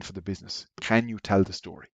it mean for the business? Can you tell the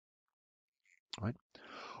story? Right?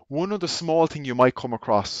 One other small thing you might come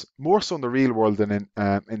across, more so in the real world than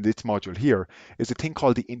in this module here, is a thing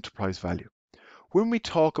called the enterprise value. When we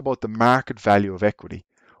talk about the market value of equity,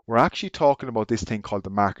 we're actually talking about this thing called the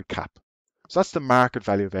market cap. So that's the market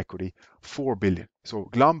value of equity, 4 billion. So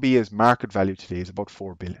Glombia's market value today is about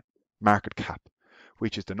 4 billion, market cap,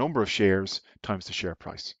 which is the number of shares times the share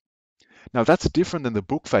price. Now that's different than the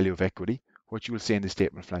book value of equity, what you will see in the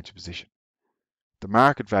statement of financial position. The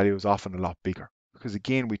market value is often a lot bigger because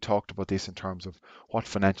again, we talked about this in terms of what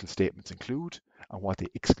financial statements include and what they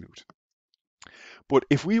exclude. But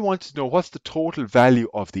if we want to know what's the total value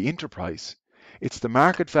of the enterprise, it's the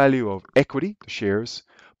market value of equity, the shares,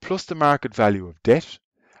 plus the market value of debt,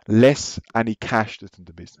 less any cash that's in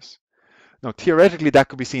the business. Now, theoretically, that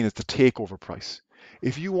could be seen as the takeover price.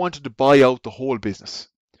 If you wanted to buy out the whole business,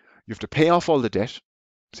 you have to pay off all the debt,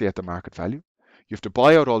 say at the market value. You have to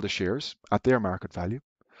buy out all the shares at their market value,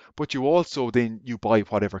 but you also then you buy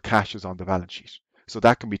whatever cash is on the balance sheet. So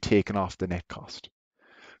that can be taken off the net cost.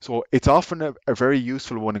 So it's often a very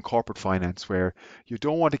useful one in corporate finance where you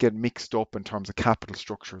don't want to get mixed up in terms of capital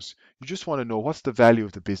structures. You just want to know what's the value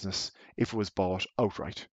of the business if it was bought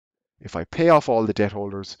outright. If I pay off all the debt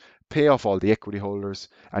holders, pay off all the equity holders,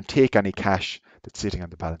 and take any cash that's sitting on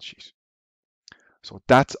the balance sheet. So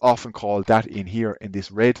that's often called, that in here in this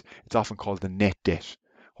red, it's often called the net debt.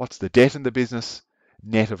 What's the debt in the business?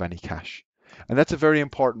 Net of any cash. And that's a very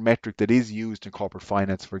important metric that is used in corporate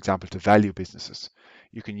finance, for example, to value businesses.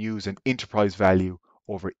 You can use an enterprise value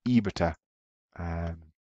over EBITDA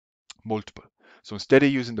multiple. So instead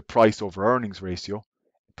of using the price over earnings ratio,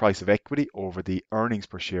 price of equity over the earnings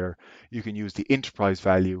per share, you can use the enterprise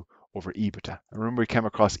value over EBITDA. And remember we came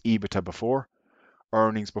across EBITDA before,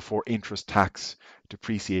 earnings before interest, tax,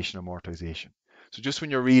 depreciation, amortization. So just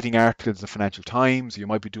when you're reading articles in the Financial Times, you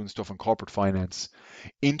might be doing stuff in corporate finance,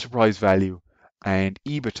 enterprise value and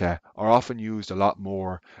EBITDA are often used a lot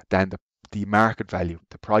more than the market value,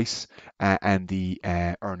 the price, and the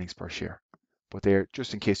earnings per share. But they're,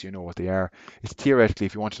 just in case you know what they are, it's theoretically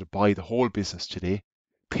if you wanted to buy the whole business today,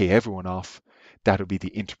 pay everyone off, that would be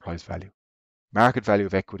the enterprise value. Market value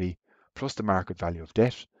of equity plus the market value of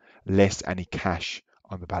debt, less any cash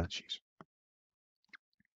on the balance sheet.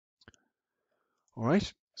 All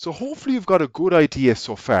right, so hopefully you've got a good idea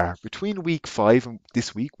so far between week 5 and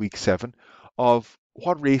this week 7, of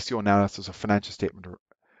what ratio analysis or financial statement or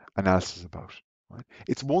analysis is about. Right?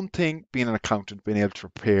 It's one thing being an accountant, being able to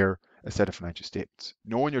prepare a set of financial statements,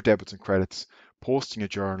 knowing your debits and credits, posting a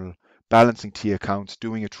journal, balancing T accounts,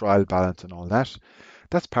 doing a trial balance and all that.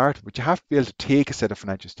 That's part of it, but you have to be able to take a set of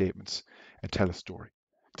financial statements and tell a story.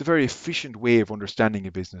 It's a very efficient way of understanding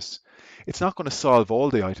a business. It's not going to solve all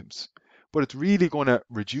the items, but it's really going to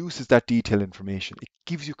reduce that detailed information. It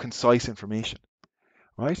gives you concise information,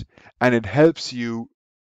 right? And it helps you,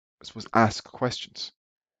 I suppose, ask questions.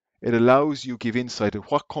 It allows you to give insight of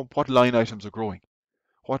what line items are growing,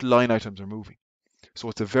 what line items are moving. So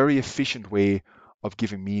it's a very efficient way of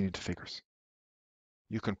giving meaning to figures.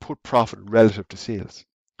 You can put profit relative to sales.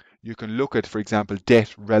 You can look at, for example,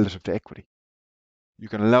 debt relative to equity. You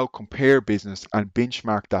can compare business and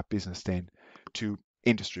benchmark that business then to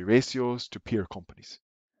industry ratios, to peer companies.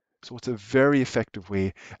 So it's a very effective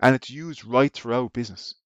way, and it's used right throughout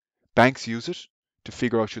business. Banks use it to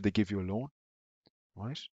figure out should they give you a loan,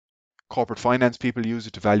 right? Corporate finance people use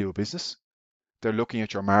it to value a business. They're looking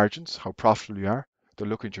at your margins, how profitable you are. They're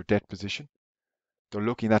looking at your debt position. They're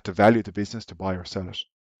looking at to value the business to buy or sell it.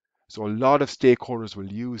 So a lot of stakeholders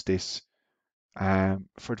will use this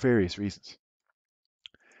for various reasons.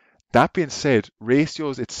 That being said,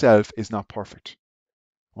 ratios itself is not perfect,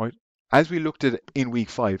 right? As we looked at in week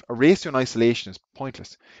 5, a ratio in isolation is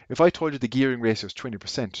pointless. If I told you the gearing ratio is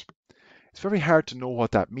 20%, it's very hard to know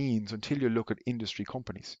what that means until you look at industry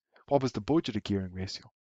companies. What was the budgeted gearing ratio?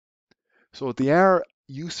 So they are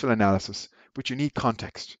useful analysis, but you need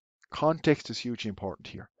context. Context is hugely important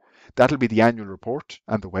here. That'll be the annual report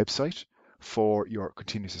and the website for your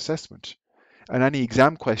continuous assessment. And any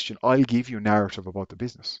exam question, I'll give you a narrative about the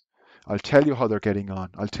business. I'll tell you how they're getting on.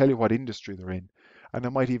 I'll tell you what industry they're in. And I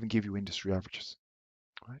might even give you industry averages.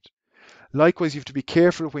 Right? Likewise, you have to be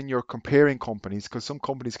careful when you're comparing companies because some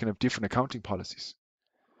companies can have different accounting policies.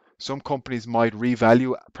 Some companies might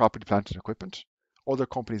revalue property, plant and equipment. Other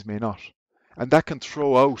companies may not. And that can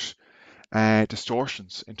throw out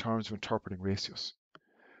distortions in terms of interpreting ratios.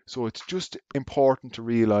 So it's just important to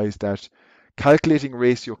realize that calculating a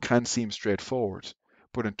ratio can seem straightforward,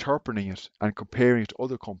 but interpreting it and comparing it to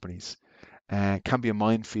other companies can be a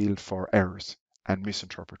minefield for errors and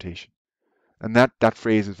misinterpretation. And that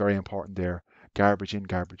phrase is very important there, garbage in,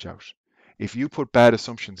 garbage out. If you put bad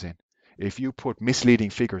assumptions in, if you put misleading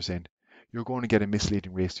figures in, you're going to get a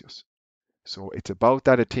misleading ratios. So it's about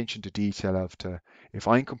that attention to detail if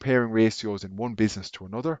I'm comparing ratios in one business to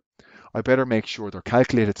another, I better make sure they're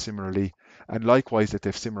calculated similarly and likewise that they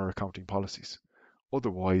have similar accounting policies.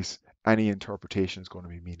 Otherwise, any interpretation is going to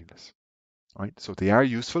be meaningless. Right? So they are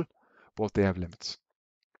useful, but they have limits.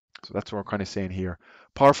 So that's what we're kind of saying here.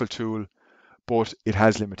 Powerful tool, but it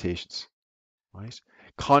has limitations. Right?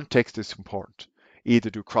 Context is important. Either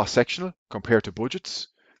do cross-sectional, compare to budgets,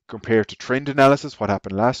 compare to trend analysis, what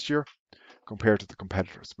happened last year, compare to the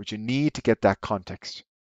competitors. But you need to get that context.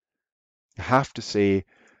 You have to say,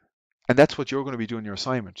 and that's what you're going to be doing your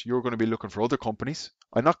assignment. You're going to be looking for other companies.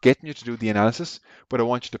 I'm not getting you to do the analysis, but I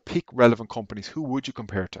want you to pick relevant companies. Who would you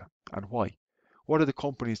compare to and why? What are the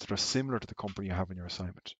companies that are similar to the company you have in your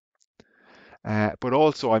assignment? But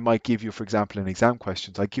also I might give you, for example, in exam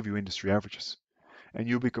questions, I give you industry averages. And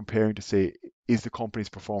you'll be comparing to say, is the company's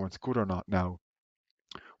performance good or not now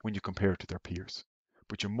when you compare it to their peers?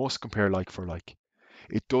 But you must compare like for like.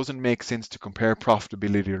 It doesn't make sense to compare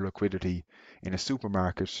profitability or liquidity in a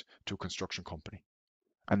supermarket to a construction company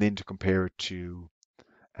and then to compare it to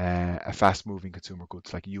a fast-moving consumer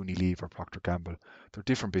goods like Unilever, Procter Gamble. They're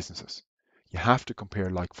different businesses. You have to compare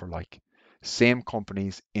like for like. Same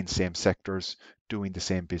companies in same sectors doing the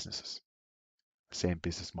same businesses, same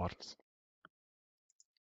business models.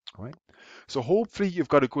 All right. So hopefully you've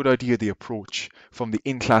got a good idea of the approach from the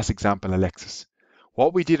in-class example Alexis.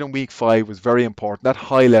 What we did in week 5 was very important. That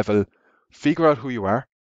high level, figure out who you are.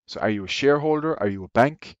 So are you a shareholder? Are you a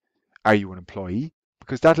bank? Are you an employee?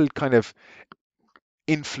 Because that'll kind of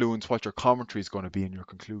influence what your commentary is going to be in your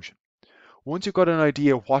conclusion. Once you've got an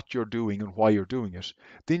idea of what you're doing and why you're doing it,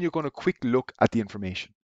 then you're going to quick look at the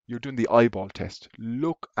information. You're doing the eyeball test.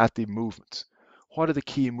 Look at the movements. What are the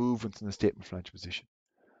key movements in the statement of financial position?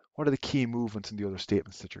 What are the key movements in the other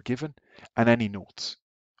statements that you're given? And any notes.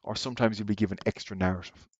 Or sometimes you'll be given extra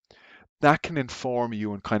narrative. That can inform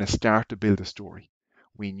you and kind of start to build a story.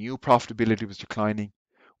 We knew profitability was declining.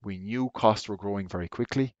 We knew costs were growing very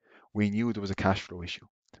quickly. We knew there was a cash flow issue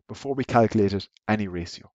before we calculated any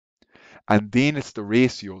ratio. And then it's the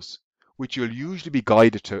ratios, which you'll usually be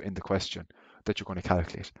guided to in the question that you're going to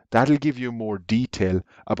calculate. That'll give you more detail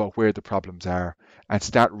about where the problems are and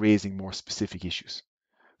start raising more specific issues.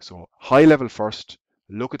 So high level first,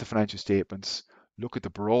 look at the financial statements, look at the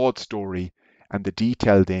broad story, and the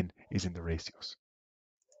detail then is in the ratios.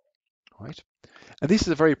 All right? And this is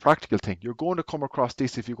a very practical thing. You're going to come across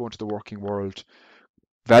this if you go into the working world.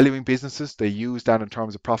 Valuing businesses, they use that in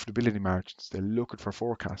terms of profitability margins. They look at for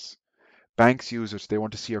forecasts. Banks use it. They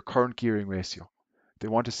want to see your current gearing ratio. They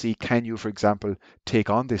want to see, can you, for example, take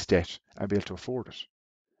on this debt and be able to afford it?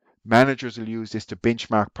 Managers will use this to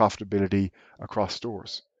benchmark profitability across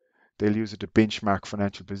stores. They'll use it to benchmark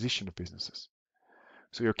financial position of businesses.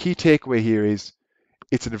 So your key takeaway here is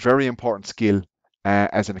it's a very important skill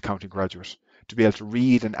as an accounting graduate to be able to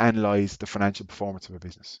read and analyze the financial performance of a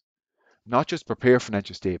business. Not just prepare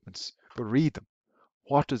financial statements, but read them.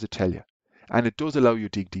 What does it tell you? And it does allow you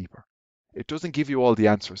to dig deeper. It doesn't give you all the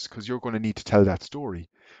answers because you're going to need to tell that story,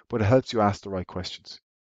 but it helps you ask the right questions.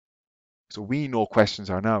 So we know questions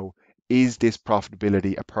are now, is this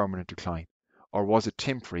profitability a permanent decline? Or was it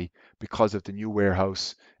temporary because of the new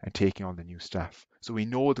warehouse and taking on the new staff? So we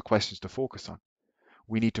know the questions to focus on.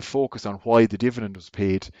 We need to focus on why the dividend was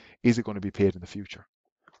paid. Is it going to be paid in the future?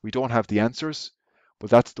 We don't have the answers, but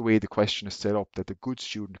that's the way the question is set up, that the good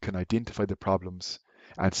student can identify the problems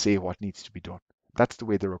and say what needs to be done. That's the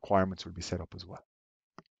way the requirements will be set up as well.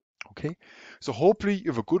 Okay, so hopefully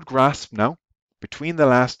you have a good grasp now between the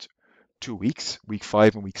last 2 weeks, week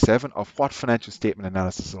 5 and week 7, of what financial statement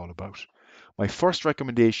analysis is all about. My first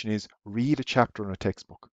recommendation is read a chapter in a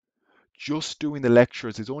textbook. Just doing the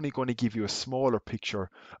lectures is only going to give you a smaller picture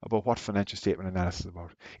about what financial statement analysis is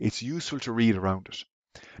about. It's useful to read around it.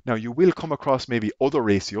 Now you will come across maybe other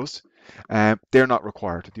ratios. They're not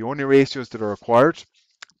required. The only ratios that are required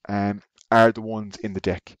are the ones in the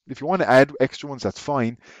deck. If you want to add extra ones, that's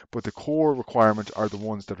fine, but the core requirement are the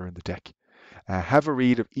ones that are in the deck. Have a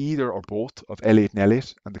read of either or both of L8 and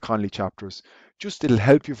L8 and the Connolly chapters. Just it'll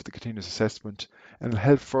help you for the continuous assessment and it'll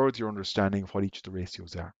help further your understanding of what each of the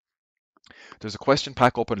ratios are. There's a question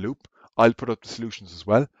pack up on Loop. I'll put up the solutions as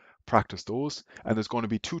well. Practice those. And there's going to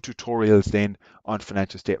be 2 tutorials then on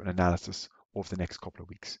financial statement analysis over the next couple of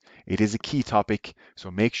weeks. It is a key topic,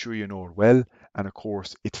 so make sure you know it well. And of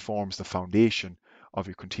course, it forms the foundation of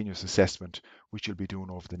your continuous assessment, which you'll be doing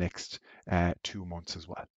over the next 2 months as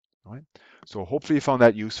well. Right? So hopefully you found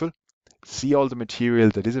that useful. See all the material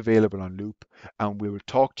that is available on Loop, and we will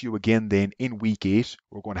talk to you again then in week 8.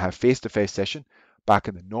 We're going to have face-to-face session back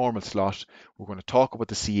in the normal slot. We're going to talk about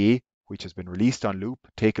the CA, which has been released on Loop.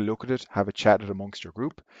 Take a look at it, have a chat it amongst your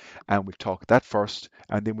group, and we'll talk that first,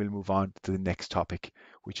 and then we'll move on to the next topic,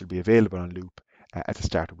 which will be available on Loop at the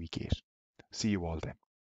start of week 8. See you all then.